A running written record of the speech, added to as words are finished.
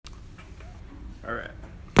All right.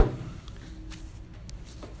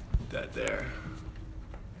 That there.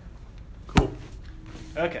 Cool.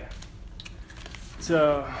 Okay.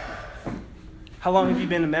 So, how long have you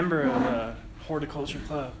been a member of Horticulture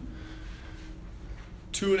Club?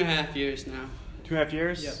 2.5 years now. 2.5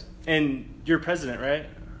 years? Yep. And you're president, right?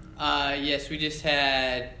 Yes, we just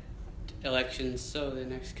had elections, so the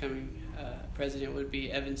next coming president would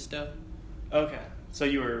be Evan Stowe. Okay. So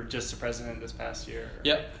you were just the president this past year?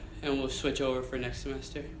 Yep, and we'll switch over for next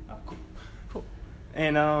semester. Oh, cool. Cool.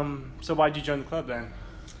 And so why'd you join the club then?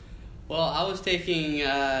 Well, I was taking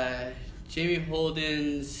Jamie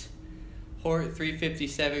Holden's Hort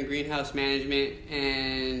 357 Greenhouse Management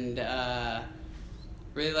and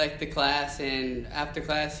really liked the class. And after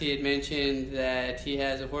class, he had mentioned that he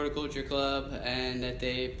has a horticulture club and that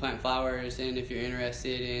they plant flowers. And if you're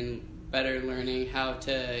interested in better learning how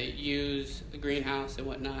to use a greenhouse and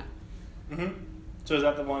whatnot. Mm-hmm. So is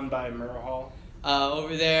that the one by Murrah Hall?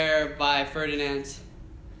 Over there by Ferdinand's.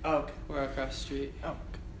 Oh, okay. We're across the street. Oh,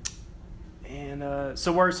 okay. And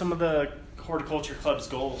so what are some of the Horticulture Club's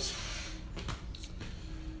goals?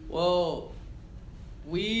 Well,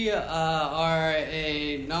 we are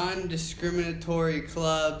a non-discriminatory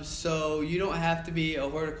club, so you don't have to be a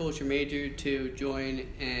horticulture major to join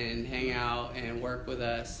and hang out and work with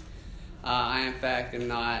us. I, in fact, am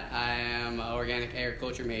not. I am an organic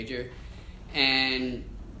agriculture major. And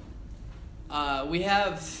we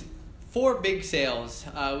have 4 big sales.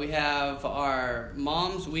 We have our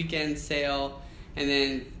Mom's Weekend sale, and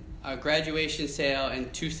then a graduation sale,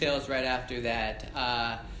 and 2 sales right after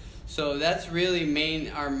that. So that's really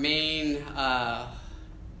our main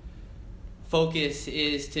focus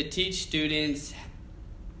is to teach students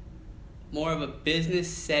more of a business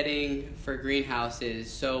setting for greenhouses.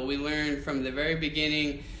 So we learn from the very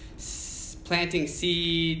beginning, planting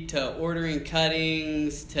seed to ordering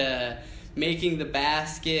cuttings to making the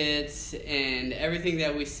baskets and everything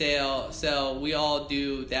that we sell, we all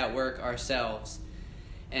do that work ourselves.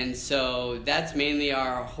 And so that's mainly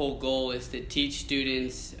our whole goal, is to teach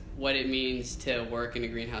students what it means to work in a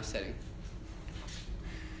greenhouse setting.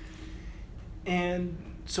 And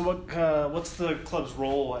so what's the club's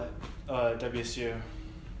role at WSU?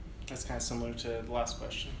 That's kind of similar to the last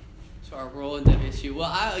question. So our role in WSU,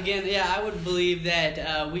 well, I would believe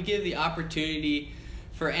that we give the opportunity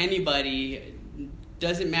for anybody,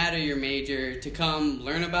 doesn't matter your major, to come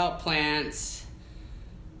learn about plants,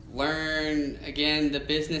 learn, again, the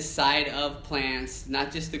business side of plants,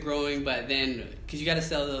 not just the growing, but then, because you got to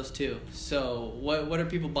sell those too. So what are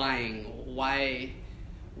people buying? Why?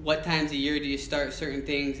 What times of year do you start certain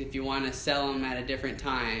things if you want to sell them at a different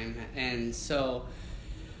time? And so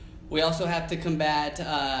we also have to combat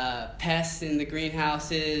pests in the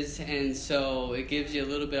greenhouses, and so it gives you a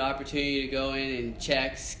little bit of opportunity to go in and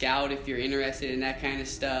check, scout if you're interested in that kind of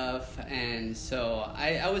stuff. And so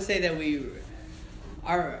I would say that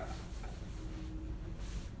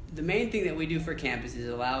the main thing that we do for campus is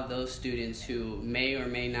allow those students who may or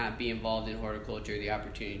may not be involved in horticulture the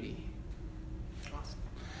opportunity. Awesome.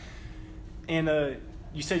 And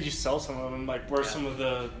you said you sell some of them. Like, what are some of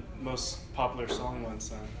the most popular selling ones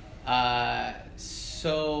then?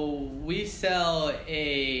 So we sell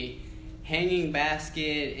a hanging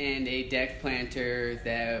basket and a deck planter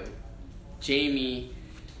that Jamie,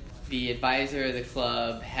 the advisor of the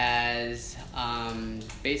club, has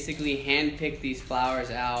basically handpicked these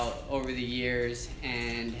flowers out over the years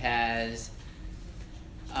and has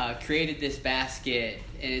created this basket,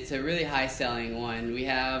 and it's a really high-selling one. We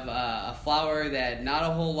have a flower that not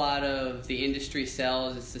a whole lot of the industry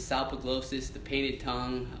sells. It's the Salpiglosis, the painted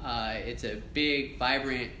tongue. It's a big,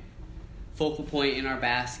 vibrant focal point in our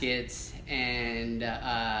baskets, and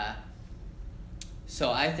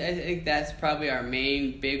so I think that's probably our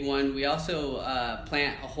main big one. We also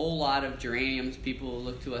plant a whole lot of geraniums. People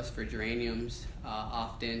look to us for geraniums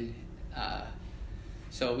often.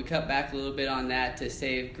 So we cut back a little bit on that to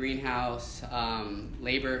save greenhouse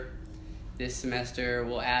labor this semester.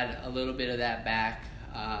 We'll add a little bit of that back,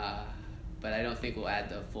 but I don't think we'll add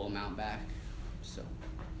the full amount back.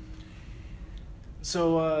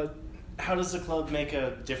 So how does the club make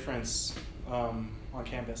a difference on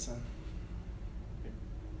campus then?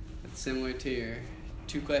 It's similar to your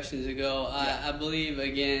 2 questions ago. I believe,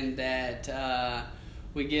 again, that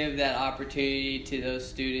we give that opportunity to those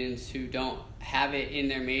students who don't have it in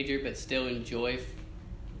their major but still enjoy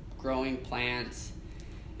growing plants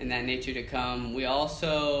and that nature to come. We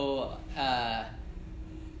also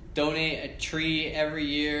donate a tree every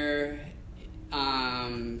year,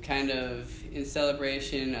 kind of in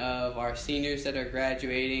celebration of our seniors that are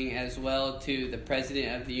graduating, as well to the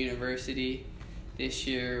president of the university. This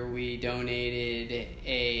year we donated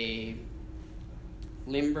a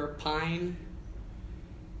limber pine,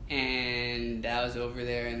 and that was over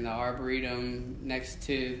there in the Arboretum next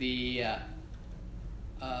to the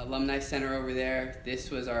Alumni Center over there.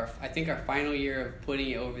 This was our final year of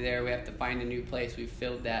putting it over there. We have to find a new place. We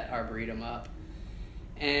filled that Arboretum up.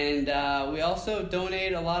 And we also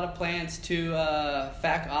donate a lot of plants to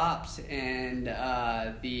Fac Ops and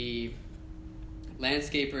the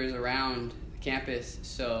landscapers around campus.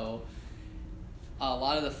 So a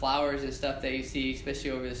lot of the flowers and stuff that you see,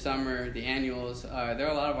 especially over the summer, the annuals, there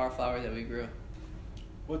are a lot of our flowers that we grew.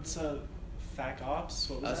 What's Fac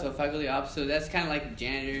Ops? What was that? So faculty ops, so that's kind of like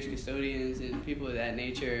janitors, custodians, and people of that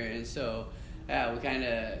nature. And so we kind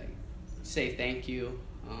of say thank you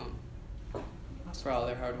for all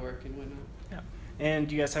their hard work and whatnot. Yeah. And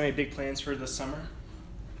do you guys have any big plans for this summer?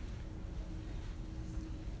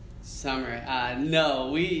 Summer,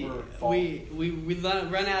 no, we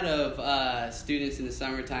run out of students in the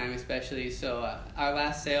summertime, especially. So our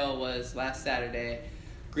last sale was last Saturday.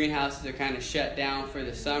 Greenhouses are kind of shut down for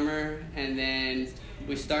the summer, and then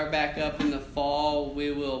we start back up in the fall.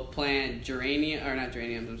 We will plant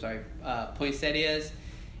poinsettias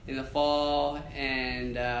in the fall,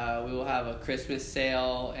 and we will have a Christmas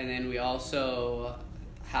sale, and then we also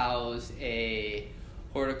house a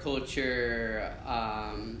horticulture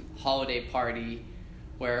holiday party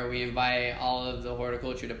where we invite all of the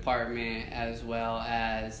horticulture department as well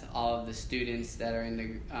as all of the students that are in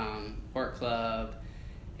the hort club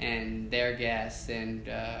and their guests,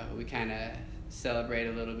 and we kind of celebrate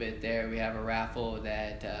a little bit there. We have a raffle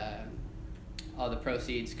that all the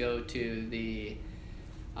proceeds go to the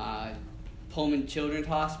Pullman Children's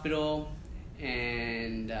Hospital,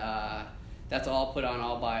 and that's all put on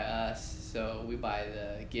all by us. So we buy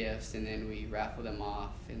the gifts and then we raffle them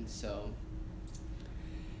off, and so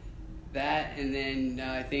that, and then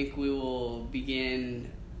I think we will begin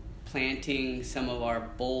planting some of our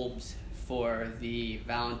bulbs for the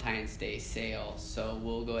Valentine's Day sale. So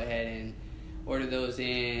we'll go ahead and order those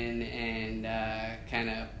in and kind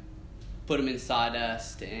of put them in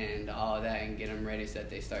sawdust and all of that and get them ready so that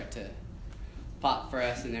they start to pop for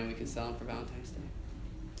us, and then we can sell them for Valentine's Day.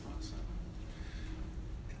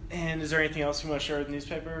 And is there anything else you want to share with the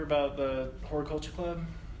newspaper about the Horticulture Club?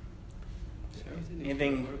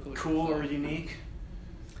 Anything cool or unique?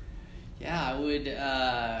 Yeah, I would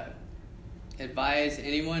advise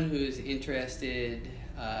anyone who's interested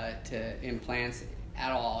in plants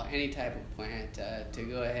at all, any type of plant, to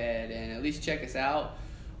go ahead and at least check us out.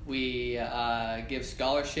 We give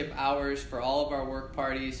scholarship hours for all of our work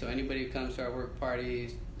parties, so anybody who comes to our work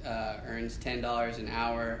parties earns $10 an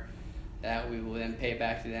hour that we will then pay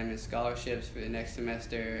back to them in scholarships for the next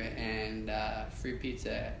semester, and free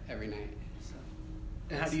pizza every night. So,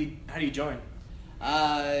 and how do you join?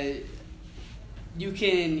 You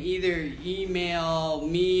can either email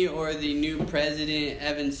me or the new president,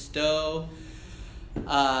 Evan Stowe,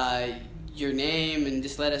 your name, and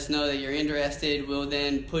just let us know that you're interested. We'll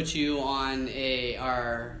then put you on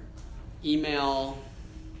our email.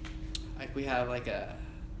 Like we have like a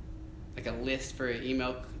list for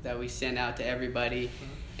email that we send out to everybody,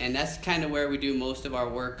 and that's kind of where we do most of our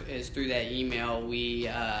work, is through that email. We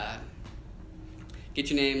get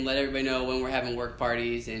your name, let everybody know when we're having work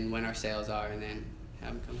parties and when our sales are, and then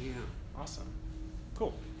have them come hang out. Awesome.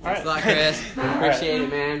 Cool. Thanks a lot, Chris. Appreciate it,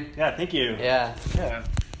 man. Yeah, thank you. Yeah. That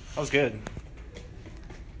was good.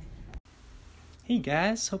 Hey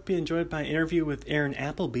guys, hope you enjoyed my interview with Aaron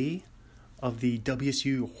Appleby of the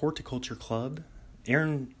WSU Horticulture Club.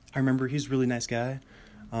 Aaron, I remember, he's a really nice guy.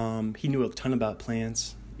 He knew a ton about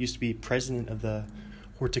plants. Used to be president of the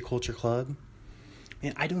Horticulture Club.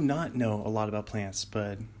 And I do not know a lot about plants,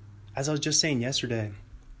 but as I was just saying yesterday,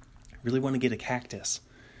 I really want to get a cactus.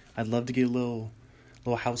 I'd love to get a little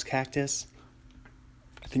house cactus.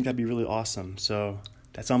 I think that'd be really awesome. So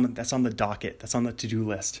that's on the docket. That's on the to-do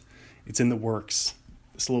list. It's in the works.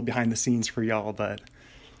 It's a little behind the scenes for y'all, but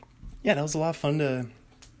yeah, that was a lot of fun to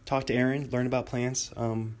talk to Aaron, learn about plants,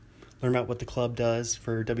 learn about what the club does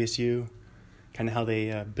for WSU, kind of how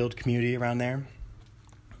they build community around there.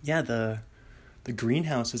 Yeah, the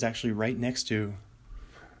greenhouse is actually right next to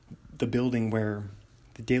the building where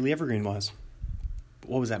the Daily Evergreen was.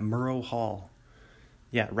 What was that? Murrow Hall.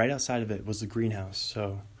 Yeah, right outside of it was the greenhouse.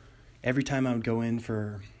 So every time I would go in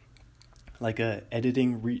for like a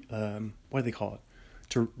editing, what do they call it?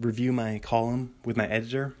 To review my column with my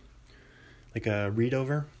editor, like a read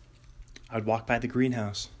over, I would walk by the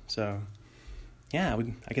greenhouse. So yeah,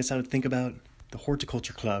 I guess I would think about the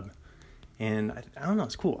Horticulture Club. And I don't know,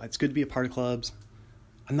 it's cool. It's good to be a part of clubs.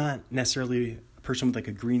 I'm not necessarily a person with like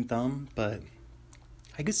a green thumb, but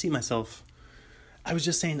I could see myself. I was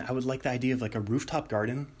just saying I would like the idea of like a rooftop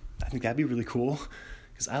garden. I think that'd be really cool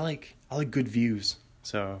because I like good views.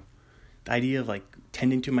 So the idea of like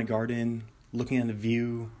tending to my garden, looking at the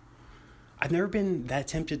view. I've never been that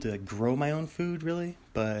tempted to grow my own food really,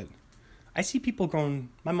 but I see people growing.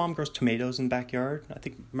 My mom grows tomatoes in the backyard. I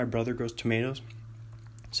think my brother grows tomatoes.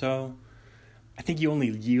 So I think you only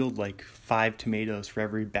yield like 5 tomatoes for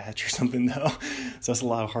every batch or something though. So it's a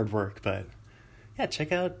lot of hard work, but yeah,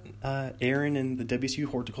 check out Aaron and the WSU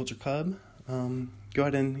Horticulture Club. Go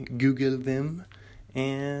ahead and Google them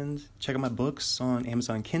and check out my books on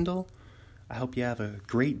Amazon Kindle. I hope you have a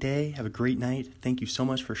great day, have a great night. Thank you so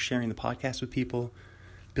much for sharing the podcast with people,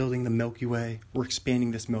 building the Milky Way. We're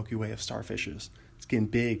expanding this Milky Way of starfishes. It's getting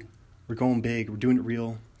big. We're going big. We're doing it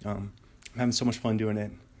real. I'm having so much fun doing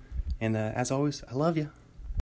it. And as always, I love you.